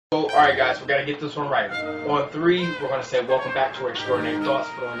So, all right, guys, we got to get this one right. On three, we're going to say, welcome back to Extraordinary Thoughts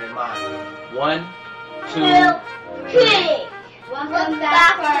for on their mind. 1, 2, 3. Welcome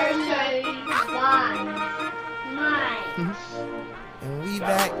back to Extraordinary Minds. And we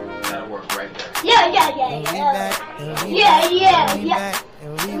back. That'll work right there. Yeah. And we back. And we Yeah. back.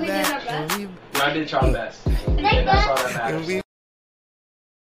 And we back. And we back. And we Y'all did y'all best. And that's all that matters.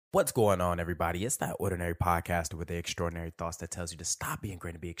 What's going on, everybody? It's that ordinary podcaster with the extraordinary thoughts that tells you to stop being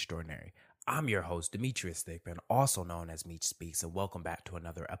great and be extraordinary. I'm your host, Demetrius Thigpen, also known as Meech Speaks, and welcome back to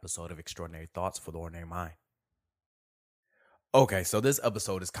another episode of Extraordinary Thoughts for the Ordinary Mind. Okay, so this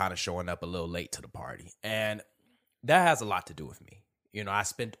episode is kind of showing up a little late to the party, and that has a lot to do with me. You know, I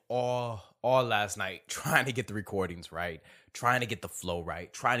spent all last night trying to get the recordings right, trying to get the flow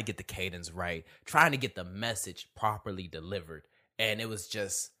right, trying to get the cadence right, trying to get the message properly delivered, and it was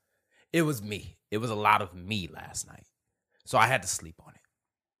me. It was a lot of me last night. So I had to sleep on it.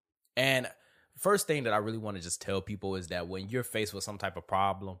 And first thing that I really want to just tell people is that when you're faced with some type of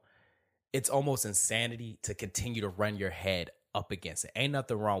problem, it's almost insanity to continue to run your head up against it. Ain't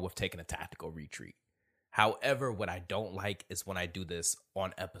nothing wrong with taking a tactical retreat. However, what I don't like is when I do this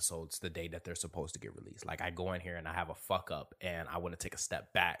on episodes the day that they're supposed to get released. Like I go in here and I have a fuck up and I want to take a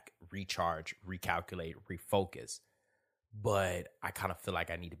step back, recharge, recalculate, refocus. But I kind of feel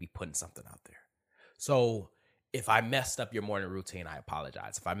like I need to be putting something out there. So if I messed up your morning routine, I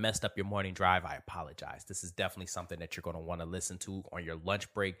apologize. If I messed up your morning drive, I apologize. This is definitely something that you're going to want to listen to on your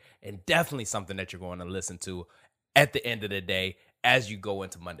lunch break, and definitely something that you're going to listen to at the end of the day as you go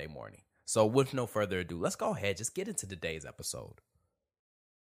into Monday morning. So with no further ado, let's go ahead, just get into today's episode.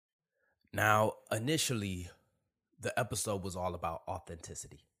 Now, initially, the episode was all about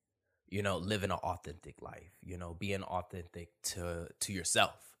authenticity. You know, living an authentic life, you know, being authentic to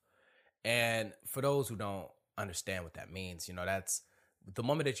yourself. And for those who don't understand what that means, you know, that's the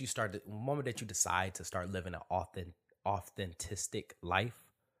moment that you decide to start living an authentic life,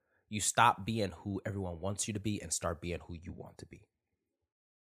 you stop being who everyone wants you to be and start being who you want to be.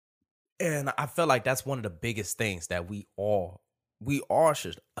 And I feel like that's one of the biggest things that we all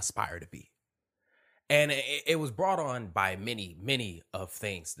should aspire to be. And it was brought on by many of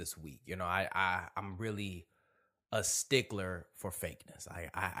things this week. You know, I'm really a stickler for fakeness.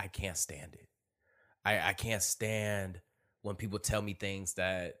 I can't stand it. I can't stand when people tell me things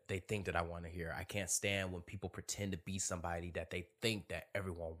that they think that I want to hear. I can't stand when people pretend to be somebody that they think that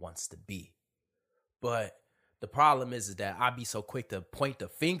everyone wants to be. But the problem is that I be so quick to point the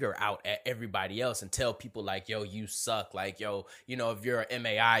finger out at everybody else and tell people like, yo, you suck. Like, yo, you know, if you're an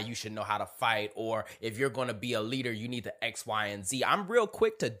MAI, you should know how to fight. Or if you're going to be a leader, you need the X, Y, and Z. I'm real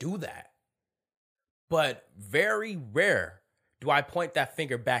quick to do that. But very rare do I point that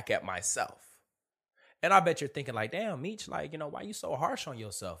finger back at myself. And I bet you're thinking like, damn, Meech, like, you know, why you so harsh on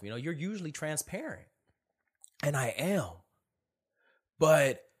yourself? You know, you're usually transparent. And I am.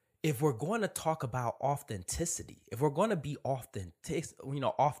 But if we're going to talk about authenticity, if we're going to be authentic, I'm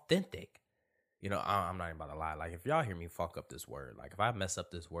not even about to lie. Like, if y'all hear me fuck up this word, like if I mess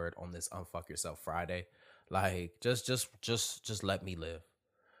up this word on this Unfuck Yourself Friday, like just let me live.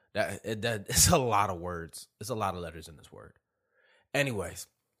 That it's a lot of words. It's a lot of letters in this word. Anyways,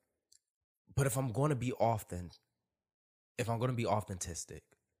 but if I'm going to be authentic,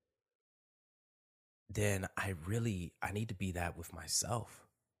 then I need to be that with myself.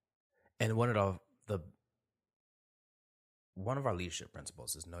 And one of our leadership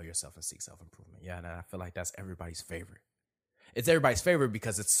principles is know yourself and seek self-improvement. Yeah, and I feel like that's everybody's favorite. It's everybody's favorite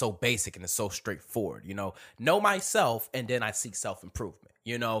because it's so basic and it's so straightforward. You know myself and then I seek self-improvement.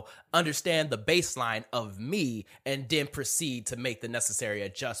 You know, understand the baseline of me and then proceed to make the necessary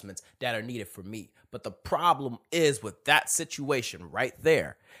adjustments that are needed for me. But the problem is with that situation right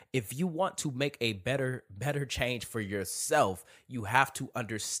there, if you want to make a better change for yourself, you have to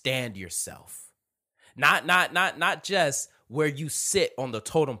understand yourself. Not just where you sit on the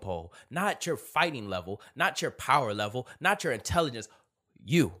totem pole, not your fighting level, not your power level, not your intelligence.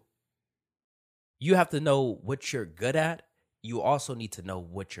 You have to know what you're good at. You also need to know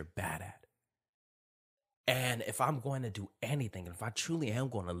what you're bad at. And if I'm going to do anything, and if I truly am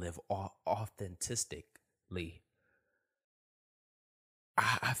going to live authentically,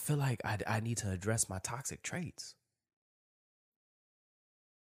 I feel like I need to address my toxic traits.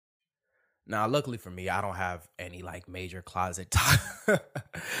 Now, luckily for me, I don't have any like major closet.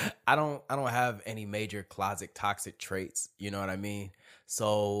 I don't have any major closet toxic traits. You know what I mean?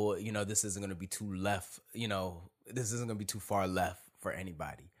 So, you know, this isn't going to be too left. You know, this isn't going to be too far left for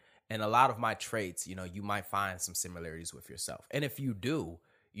anybody. And a lot of my traits, you know, you might find some similarities with yourself. And if you do,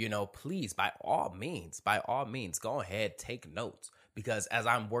 you know, please, by all means, go ahead, take notes. Because as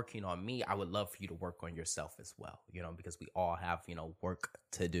I'm working on me, I would love for you to work on yourself as well, because we all have, work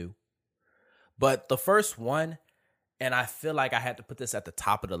to do. But the first one, and I feel like I had to put this at the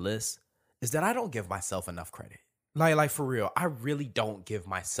top of the list, is that I don't give myself enough credit. Like for real, I really don't give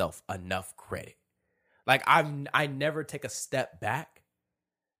myself enough credit. Like I never take a step back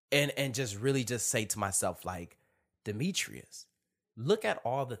and just really just say to myself, like, Demetrius, look at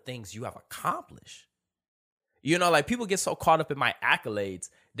all the things you have accomplished. Like people get so caught up in my accolades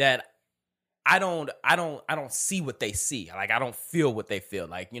that I don't see what they see. Like I don't feel what they feel.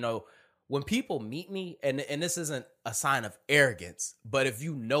 Like, when people meet me, and this isn't a sign of arrogance, but if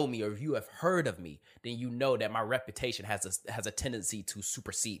you know me or if you have heard of me, then you know that my reputation has a tendency to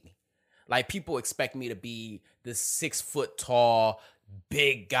supersede me. Like people expect me to be this 6 foot tall,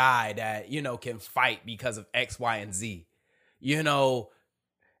 big guy that, can fight because of X, Y, and Z,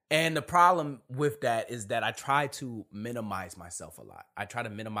 And the problem with that is that I try to minimize myself a lot. I try to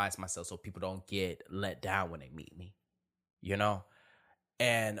minimize myself so people don't get let down when they meet me,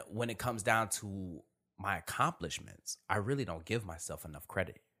 And when it comes down to my accomplishments, I really don't give myself enough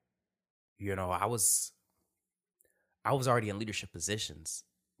credit. I was already in leadership positions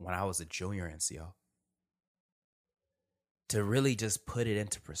when I was a junior NCO. To really just put it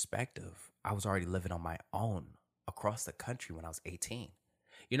into perspective, I was already living on my own across the country when I was 18.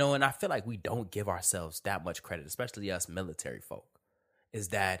 And I feel like we don't give ourselves that much credit, especially us military folk, is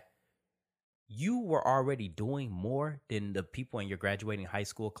that you were already doing more than the people in your graduating high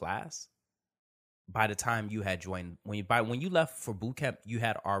school class by the time you had joined. When you left for boot camp, you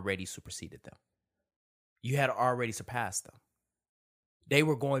had already superseded them. You had already surpassed them. They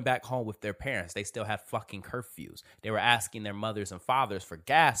were going back home with their parents. They still had fucking curfews. They were asking their mothers and fathers for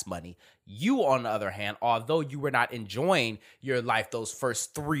gas money. You, on the other hand, although you were not enjoying your life those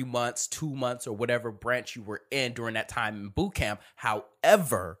first 3 months, 2 months, or whatever branch you were in during that time in boot camp,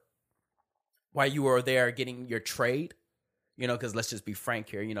 however, while you were there getting your trade, because let's just be frank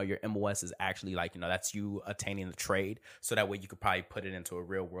here, your MOS is actually like, that's you attaining the trade. So that way you could probably put it into a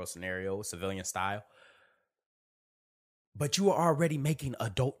real world scenario, civilian style. But you are already making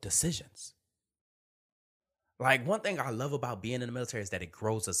adult decisions. Like one thing I love about being in the military is that it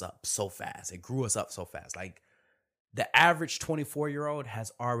grows us up so fast. It grew us up so fast. Like the average 24-year-old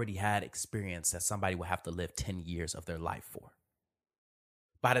has already had experience that somebody would have to live 10 years of their life for.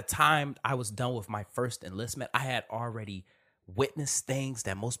 By the time I was done with my first enlistment, I had already witnessed things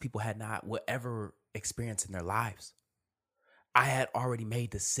that most people had not would ever experience in their lives. I had already made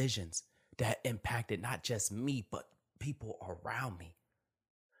decisions that impacted not just me, but people around me.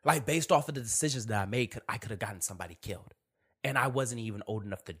 Like based off of the decisions that I made, I could have gotten somebody killed. And I wasn't even old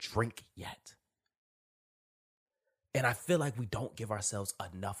enough to drink yet. And I feel like we don't give ourselves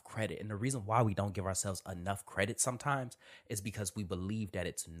enough credit. And the reason why we don't give ourselves enough credit sometimes is because we believe that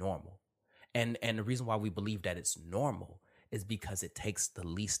it's normal. And the reason why we believe that it's normal is because it takes the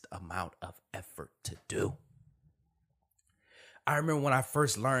least amount of effort to do. I remember when I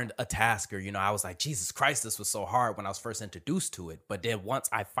first learned a tasker, I was like, Jesus Christ, this was so hard when I was first introduced to it. But then once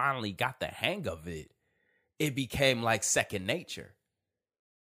I finally got the hang of it, it became like second nature.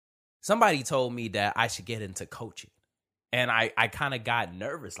 Somebody told me that I should get into coaching. And I kind of got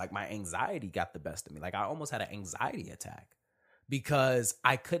nervous, like my anxiety got the best of me. Like I almost had an anxiety attack because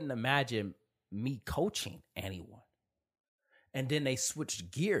I couldn't imagine me coaching anyone. And then they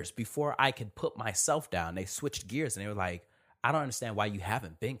switched gears before I could put myself down. They switched gears and they were like, I don't understand why you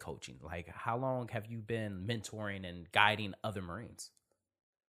haven't been coaching. Like, how long have you been mentoring and guiding other Marines?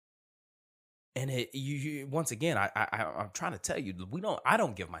 And you once again, I'm trying to tell you, I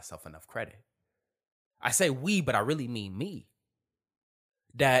don't give myself enough credit. I say we, but I really mean me.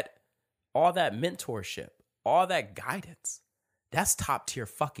 That all that mentorship, all that guidance, that's top tier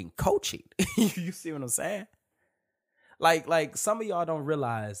fucking coaching. You see what I'm saying? Like some of y'all don't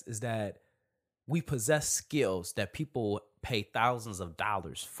realize is that we possess skills that people pay thousands of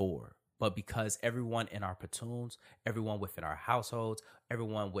dollars for, but because everyone in our platoons, everyone within our households,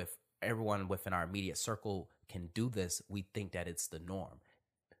 everyone within our immediate circle can do this, we think that it's the norm.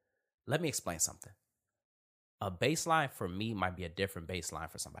 Let me explain something. A baseline for me might be a different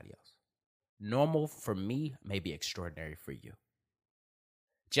baseline for somebody else. Normal for me may be extraordinary for you.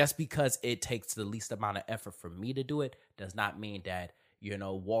 Just because it takes the least amount of effort for me to do it does not mean that,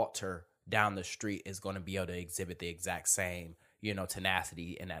 Walter down the street is going to be able to exhibit the exact same,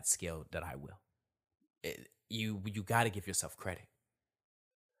 tenacity and that skill that I will. You got to give yourself credit.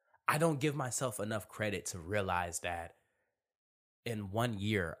 I don't give myself enough credit to realize that in 1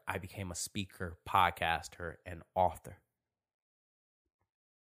 year, I became a speaker, podcaster, and author.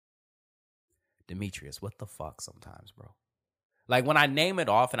 Demetrius, what the fuck sometimes, bro? Like when I name it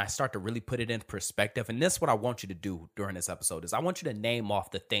off and I start to really put it in perspective, and this is what I want you to do during this episode is I want you to name off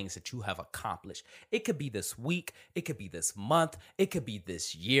the things that you have accomplished. It could be this week, it could be this month, it could be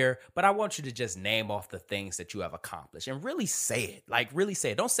this year, but I want you to just name off the things that you have accomplished and really say it. Like really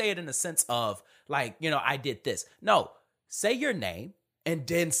say it. Don't say it in the sense of like, I did this. No, say your name. And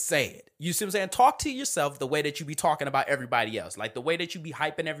then say it. You see what I'm saying? Talk to yourself the way that you be talking about everybody else. Like the way that you be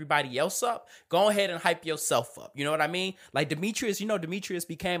hyping everybody else up. Go ahead and hype yourself up. You know what I mean? Like Demetrius, Demetrius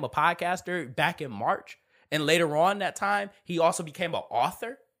became a podcaster back in March. And later on that time, he also became an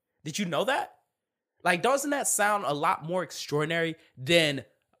author. Did you know that? Like, doesn't that sound a lot more extraordinary than,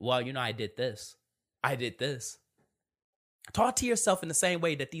 well, I did this. I did this. Talk to yourself in the same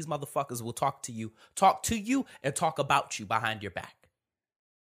way that these motherfuckers will talk to you and talk about you behind your back.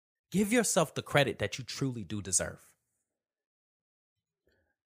 Give yourself the credit that you truly do deserve.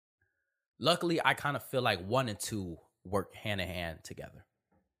 Luckily, I kind of feel like 1 and 2 work hand in hand together.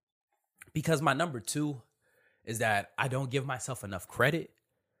 Because my number 2 is that I don't give myself enough credit,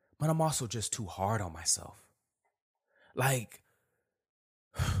 but I'm also just too hard on myself. Like,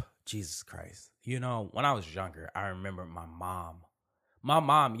 Jesus Christ. When I was younger, I remember my mom,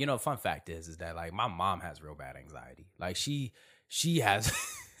 fun fact is that like my mom has real bad anxiety. Like she has...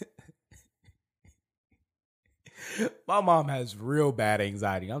 My mom has real bad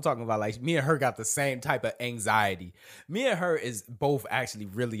anxiety. I'm talking about like me and her got the same type of anxiety. Me and her is both actually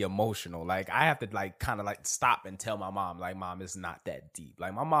really emotional. Like I have to like kind of like stop and tell my mom, like, Mom, it's not that deep.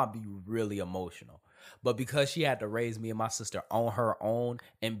 Like my mom be really emotional. But because she had to raise me and my sister on her own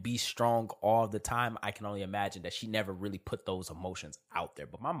and be strong all the time, I can only imagine that she never really put those emotions out there.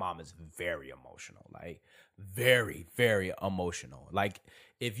 But my mom is very emotional, like very, very emotional. Like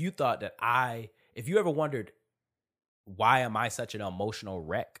if you ever wondered, why am I such an emotional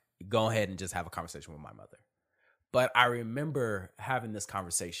wreck? Go ahead and just have a conversation with my mother. But I remember having this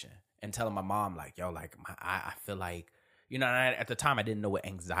conversation and telling my mom, like, yo, like, I feel like, at the time I didn't know what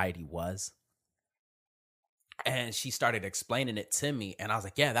anxiety was. And she started explaining it to me. And I was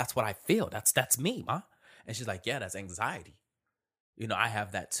like, yeah, that's what I feel. That's me, Ma. And she's like, yeah, that's anxiety. I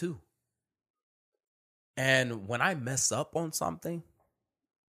have that too. And when I mess up on something,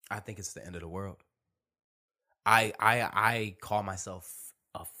 I think it's the end of the world. I call myself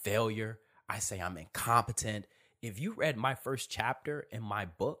a failure. I say I'm incompetent. If you read my first chapter in my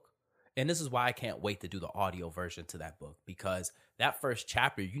book, and this is why I can't wait to do the audio version to that book, because that first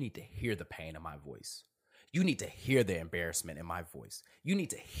chapter, you need to hear the pain in my voice. You need to hear the embarrassment in my voice. You need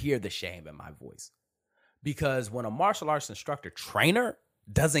to hear the shame in my voice. Because when a martial arts instructor trainer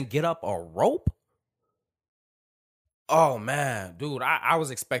doesn't get up a rope, oh man, dude, I was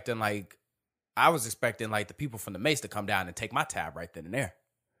expecting like the people from the Mace to come down and take my tab right then and there.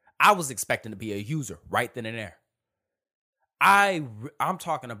 I was expecting to be a user right then and there. I'm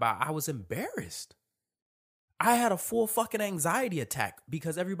talking about I was embarrassed. I had a full fucking anxiety attack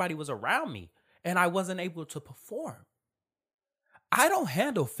because everybody was around me and I wasn't able to perform. I don't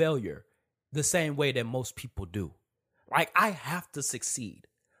handle failure the same way that most people do. Like I have to succeed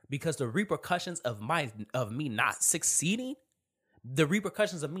because the repercussions of me not succeeding, the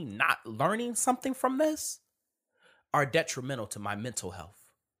repercussions of me not learning something from this are detrimental to my mental health.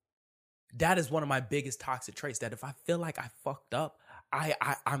 That is one of my biggest toxic traits, that if I feel like I fucked up,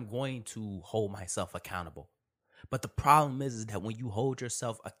 I'm going to hold myself accountable. But the problem is that when you hold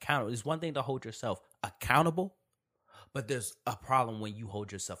yourself accountable, it's one thing to hold yourself accountable, but there's a problem when you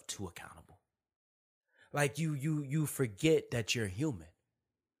hold yourself too accountable. Like you forget that you're human.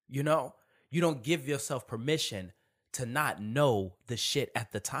 You don't give yourself permission to not know the shit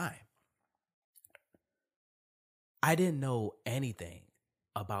at the time. I didn't know anything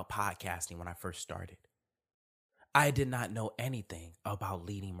about podcasting when I first started. I did not know anything about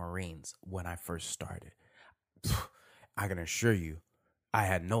leading Marines when I first started. I can assure you, I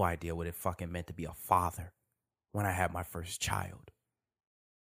had no idea what it fucking meant to be a father when I had my first child.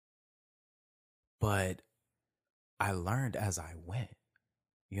 But I learned as I went.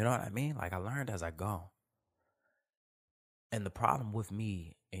 You know what I mean? Like I learned as I go. And the problem with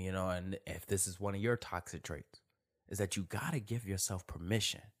me, and if this is one of your toxic traits, is that you got to give yourself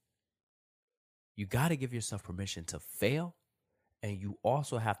permission. You got to give yourself permission to fail. And you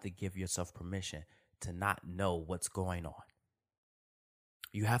also have to give yourself permission to not know what's going on.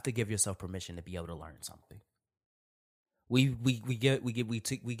 You have to give yourself permission to be able to learn something. We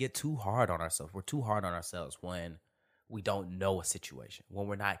get too hard on ourselves. We're too hard on ourselves when we don't know a situation, when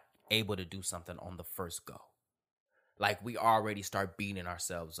we're not able to do something on the first go. like we already start beating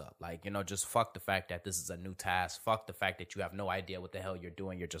ourselves up. Like, just fuck the fact that this is a new task. Fuck the fact that you have no idea what the hell you're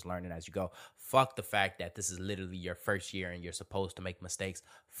doing. You're just learning as you go. Fuck the fact that this is literally your first year and you're supposed to make mistakes.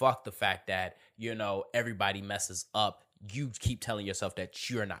 Fuck the fact that, everybody messes up. You keep telling yourself that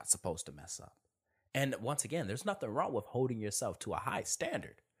you're not supposed to mess up. And once again, there's nothing wrong with holding yourself to a high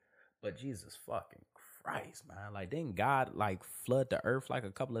standard. But Jesus fucking Christ, man. Like, didn't God flood the earth like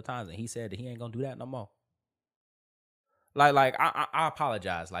a couple of times and he said that he ain't gonna do that no more? I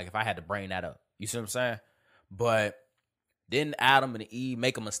apologize, if I had to bring that up. You see what I'm saying? But didn't Adam and Eve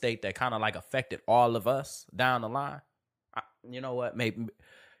make a mistake that kind of affected all of us down the line? You know what? Maybe.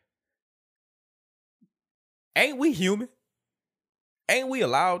 Ain't we human? Ain't we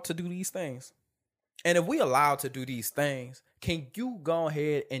allowed to do these things? And if we allowed to do these things, can you go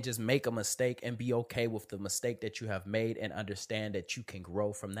ahead and just make a mistake and be okay with the mistake that you have made and understand that you can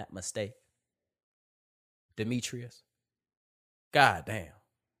grow from that mistake? Demetrius? God damn.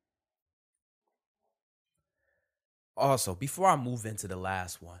 Also, before I move into the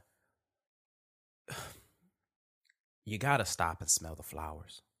last one, you got to stop and smell the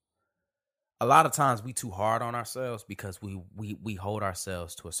flowers. A lot of times we too hard on ourselves because we hold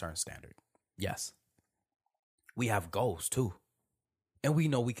ourselves to a certain standard. Yes. We have goals too. And we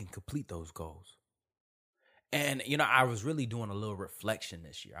know we can complete those goals. And, I was really doing a little reflection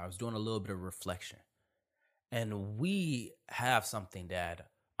this year. I was doing a little bit of reflection. And we have something that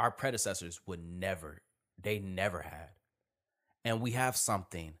our predecessors never had. And we have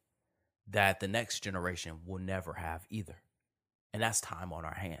something that the next generation will never have either. And that's time on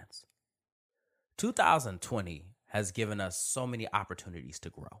our hands. 2020 has given us so many opportunities to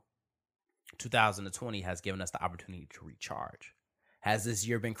grow. 2020 has given us the opportunity to recharge. Has this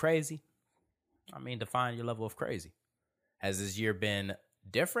year been crazy? Define your level of crazy. Has this year been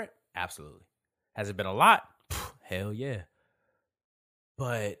different? Absolutely. Has it been a lot? Hell yeah.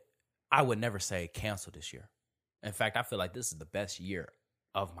 But I would never say cancel this year. In fact, I feel like this is the best year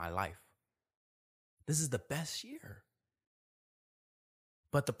of my life. This is the best year.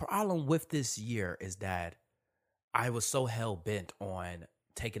 But the problem with this year is that I was so hell-bent on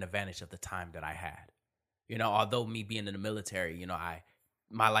taking advantage of the time that I had. Although me being in the military,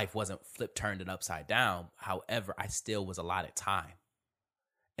 my life wasn't turned and upside down. However, I still was allotted time.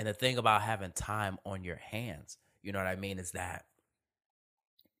 And the thing about having time on your hands, is that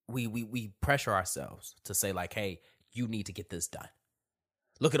we pressure ourselves to say hey, you need to get this done.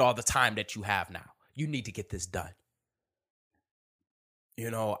 Look at all the time that you have now. You need to get this done.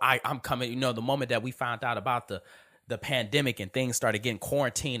 I'm coming, the moment that we found out about the pandemic and things started getting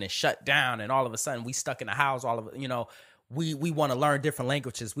quarantined and shut down and all of a sudden we stuck in the house, we want to learn different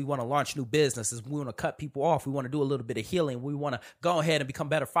languages. We want to launch new businesses. We want to cut people off. We want to do a little bit of healing. We want to go ahead and become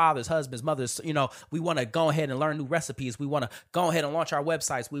better fathers, husbands, mothers. We want to go ahead and learn new recipes. We want to go ahead and launch our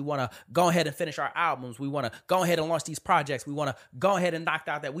websites. We want to go ahead and finish our albums. We want to go ahead and launch these projects. We want to go ahead and knock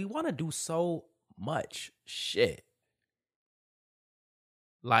out that. We want to do so much shit.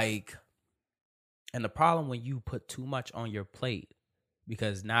 And the problem when you put too much on your plate,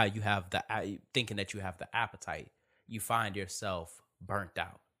 because now you have thinking that you have the appetite, you find yourself burnt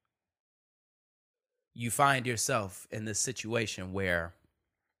out. You find yourself in this situation where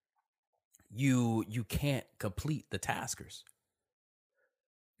you can't complete the taskers.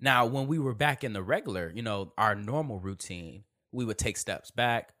 Now, when we were back in the regular, our normal routine, we would take steps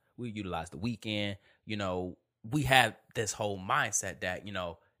back. We utilize the weekend. We had this whole mindset that,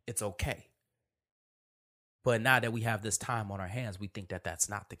 it's okay. But now that we have this time on our hands, we think that that's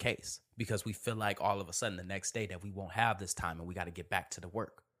not the case because we feel like all of a sudden the next day that we won't have this time and we got to get back to the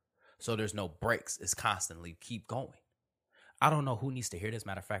work. So there's no breaks. It's constantly keep going. I don't know who needs to hear this.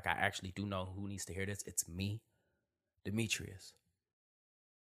 Matter of fact, I actually do know who needs to hear this. It's me, Demetrius.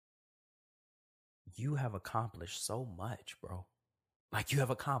 You have accomplished so much, bro. You have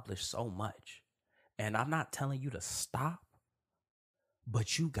accomplished so much. And I'm not telling you to stop,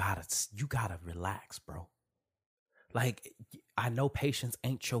 but you gotta relax, bro. I know patience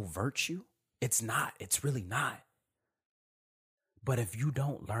ain't your virtue. It's not. It's really not. But if you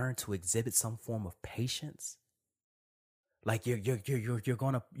don't learn to exhibit some form of patience, you're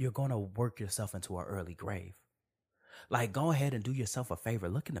gonna work yourself into an early grave. Go ahead and do yourself a favor.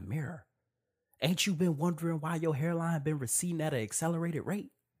 Look in the mirror. Ain't you been wondering why your hairline been receding at an accelerated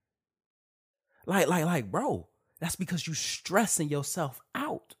rate? Bro, that's because you stressing yourself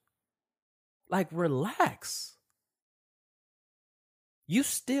out. Relax. You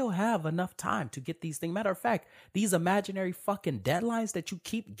still have enough time to get these things. Matter of fact, these imaginary fucking deadlines that you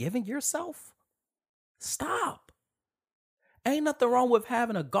keep giving yourself, stop. Ain't nothing wrong with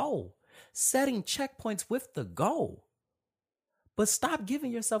having a goal, setting checkpoints with the goal. But stop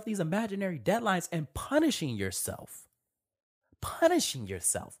giving yourself these imaginary deadlines and punishing yourself. Punishing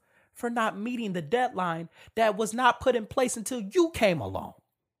yourself for not meeting the deadline that was not put in place until you came along.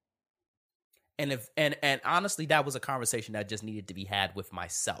 And honestly, that was a conversation that just needed to be had with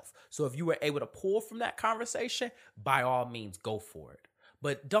myself. So if you were able to pull from that conversation, by all means, go for it.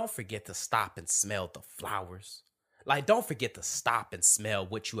 But don't forget to stop and smell the flowers. Like, don't forget to stop and smell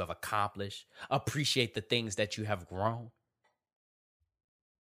what you have accomplished. Appreciate the things that you have grown.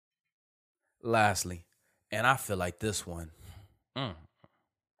 Lastly, and I feel like this one,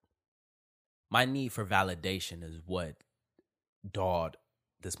 my need for validation is what dawed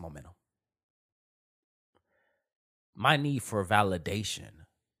this momentum. My need for validation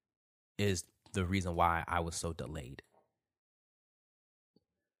is the reason why I was so delayed.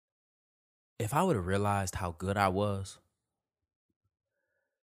 If I would have realized how good I was,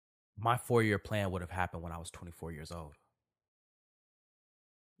 my 4-year plan would have happened when I was 24 years old.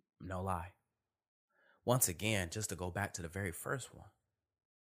 No lie. Once again, just to go back to the very first one,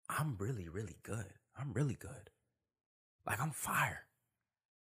 I'm really, really good. I'm really good. Like, I'm fire.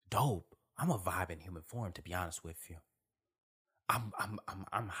 Dope. I'm a vibe in human form, to be honest with you.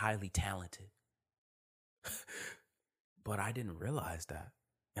 I'm highly talented. But I didn't realize that.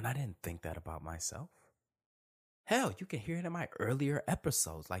 And I didn't think that about myself. Hell, you can hear it in my earlier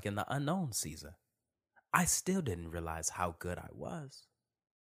episodes, like in the Unknown season. I still didn't realize how good I was.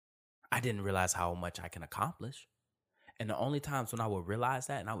 I didn't realize how much I can accomplish. And the only times when I would realize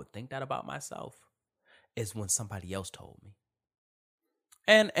that and I would think that about myself is when somebody else told me.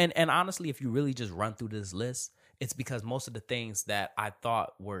 And honestly, if you really just run through this list, it's because most of the things that I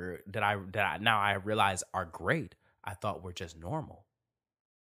thought were that I now I realize are great, I thought were just normal.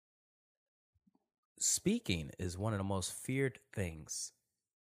 Speaking is one of the most feared things.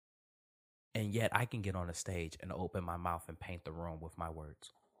 And yet I can get on a stage and open my mouth and paint the room with my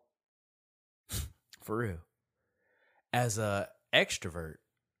words. For real. As a extrovert,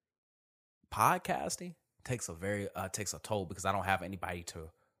 podcasting takes a toll because I don't have anybody to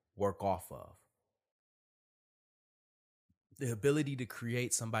work off of. The ability to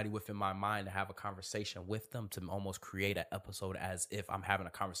create somebody within my mind, to have a conversation with them, to almost create an episode as if I'm having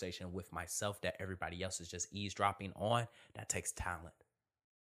a conversation with myself that everybody else is just eavesdropping on, that takes talent.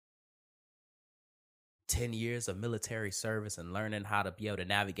 10 years of military service and learning how to be able to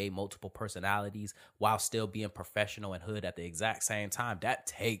navigate multiple personalities while still being professional and hood at the exact same time, that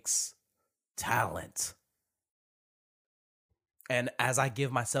takes talent. And as I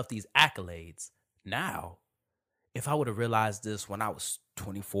give myself these accolades now, if I would have realized this when I was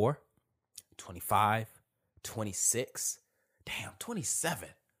 24, 25, 26, 27,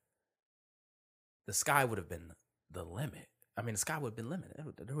 the sky would have been the limit. I mean, the sky would have been limited.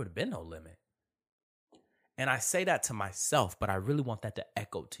 There would have been no limit. And I say that to myself, but I really want that to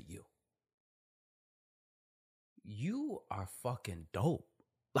echo to you. You are fucking dope.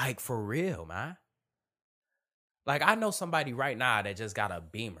 Like, for real, man. Like, I know somebody right now that just got a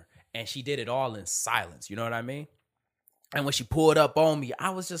Beamer and she did it all in silence. You know what I mean? And when she pulled up on me,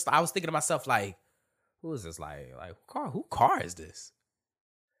 I was thinking to myself, like, who is this? Like who car is this?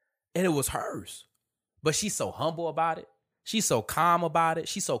 And it was hers. But she's so humble about it. She's so calm about it.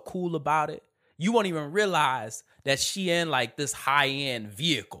 She's so cool about it. You won't even realize that she in like this high-end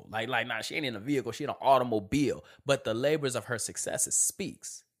vehicle. Like, nah, she ain't in a vehicle. She in an automobile. But the labors of her success, it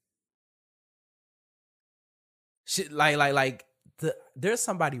speaks. She, there's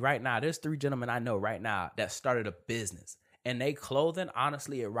somebody right now. There's 3 gentlemen I know right now that started a business. And they clothing,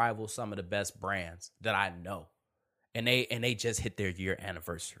 honestly, it rivals some of the best brands that I know. And they just hit their year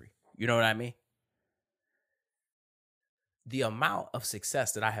anniversary. You know what I mean? The amount of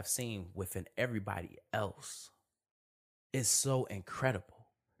success that I have seen within everybody else is so incredible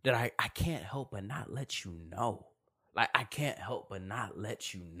that I can't help but not let you know. Like, I can't help but not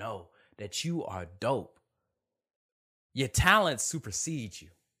let you know that you are dope. Your talent supersedes you.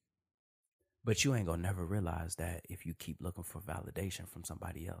 But you ain't gonna never realize that if you keep looking for validation from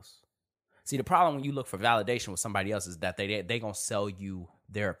somebody else. See, the problem when you look for validation with somebody else is that they gonna sell you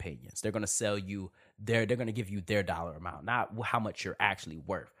their opinions. They're gonna sell you they're gonna give you their dollar amount, not how much you're actually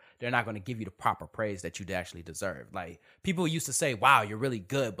worth. They're not gonna give you the proper praise that you'd actually deserve. Like, people used to say, wow, you're really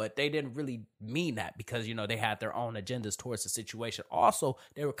good, but they didn't really mean that because, you know, they had their own agendas towards the situation. Also,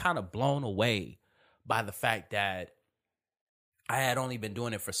 they were kind of blown away by the fact that I had only been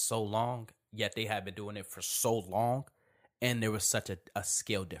doing it for so long, yet they had been doing it for so long, and there was such a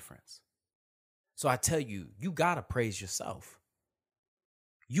scale difference. So I tell you, you gotta praise yourself.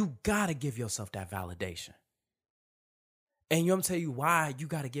 You gotta give yourself that validation. And I'm going to tell you why you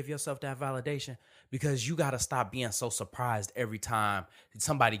got to give yourself that validation, because you got to stop being so surprised every time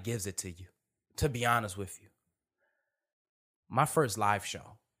somebody gives it to you, to be honest with you. My first live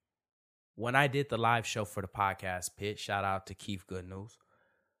show, when I did the live show for the podcast pitch, shout out to Keith Good News,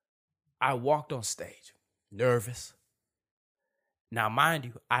 I walked on stage, nervous. Now, mind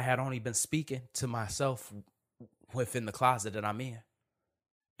you, I had only been speaking to myself within the closet that I'm in.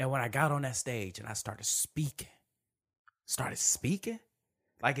 And when I got on that stage and I started speaking,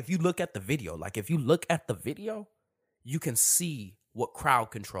 like if you look at the video, you can see what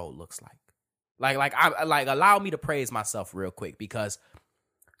crowd control looks like. Like allow me to praise myself real quick, because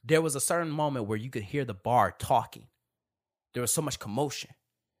there was a certain moment where you could hear the bar talking. There was so much commotion.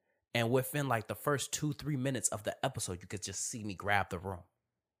 And within like the first 2-3 minutes of the episode, you could just see me grab the room.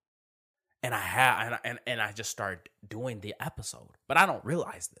 And I just started doing the episode. But I don't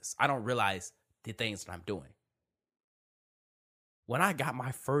realize this. I don't realize the things that I'm doing. When I got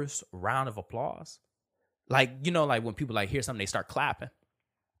my first round of applause, like, you know, like when people like hear something, they start clapping.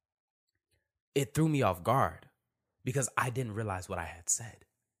 It threw me off guard because I didn't realize what I had said.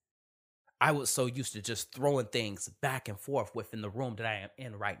 I was so used to just throwing things back and forth within the room that I am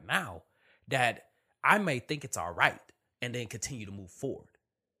in right now that I may think it's all right and then continue to move forward.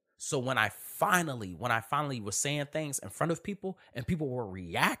 So when I finally was saying things in front of people and people were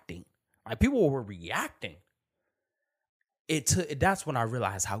reacting, that's when I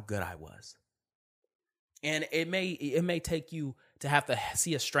realized how good I was. And it may take you to have to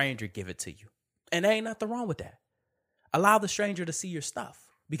see a stranger give it to you. And there ain't nothing wrong with that. Allow the stranger to see your stuff,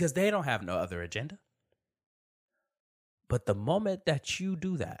 because they don't have no other agenda. But the moment that you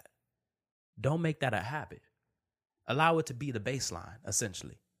do that, don't make that a habit. Allow it to be the baseline,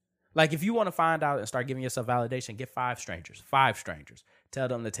 essentially. Like if you want to find out and start giving yourself validation, get 5 strangers. Tell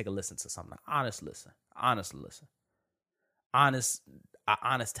them to take a listen to something. Honest listen. Honest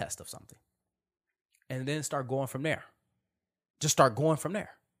test of something. And then start going from there. Just start going from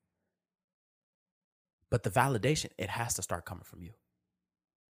there. But the validation, it has to start coming from you.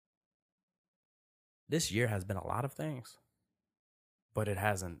 This year has been a lot of things, but it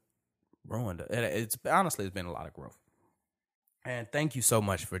hasn't ruined it. It's honestly, it's been a lot of growth. And thank you so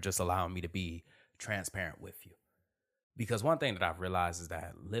much for just allowing me to be transparent with you. Because one thing that I've realized is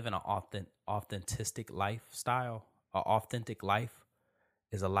that living an authentic lifestyle, an authentic life,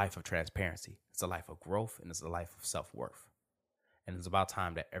 is a life of transparency. It's a life of growth, and it's a life of self-worth. And it's about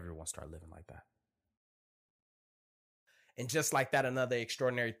time that everyone start living like that. And just like that, another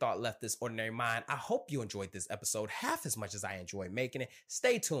extraordinary thought left this ordinary mind. I hope you enjoyed this episode half as much as I enjoyed making it.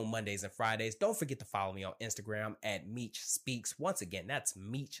 Stay tuned Mondays and Fridays. Don't forget to follow me on Instagram at Meech Speaks. Once again, that's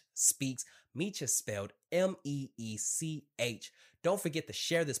Meech Speaks. Meech is spelled M-E-E-C-H. Don't forget to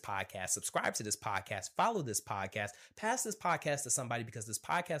share this podcast, subscribe to this podcast, follow this podcast, pass this podcast to somebody, because this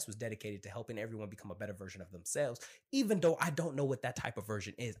podcast was dedicated to helping everyone become a better version of themselves. Even though I don't know what that type of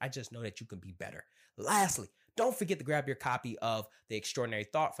version is, I just know that you can be better. Lastly, don't forget to grab your copy of The Extraordinary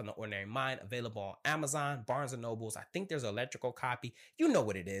Thought from The Ordinary Mind, available on Amazon, Barnes & Nobles. I think there's an electrical copy. You know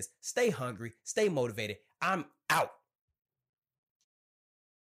what it is. Stay hungry, stay motivated. I'm out.